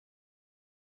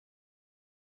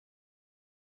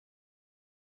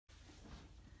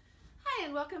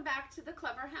and welcome back to the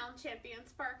Clever Hound Champion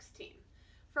Sparks team.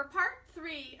 For part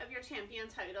 3 of your champion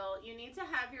title, you need to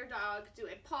have your dog do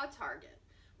a paw target,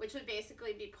 which would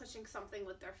basically be pushing something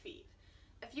with their feet.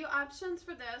 A few options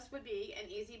for this would be an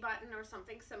easy button or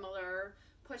something similar,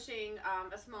 pushing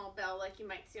a small bell like you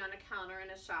might see on a counter in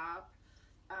a shop.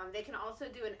 They can also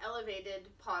do an elevated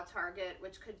paw target,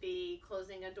 which could be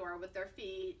closing a door with their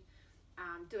feet,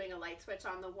 doing a light switch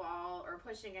on the wall, or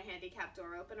pushing a handicap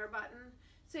door opener button.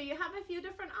 So you have a few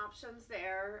different options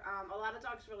there. A lot of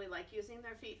dogs really like using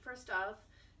their feet for stuff.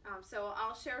 So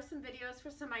I'll share some videos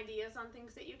for some ideas on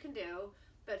things that you can do,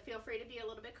 but feel free to be a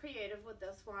little bit creative with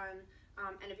this one.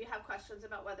 And if you have questions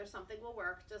about whether something will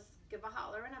work, just give a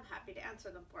holler and I'm happy to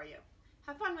answer them for you.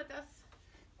 Have fun with this.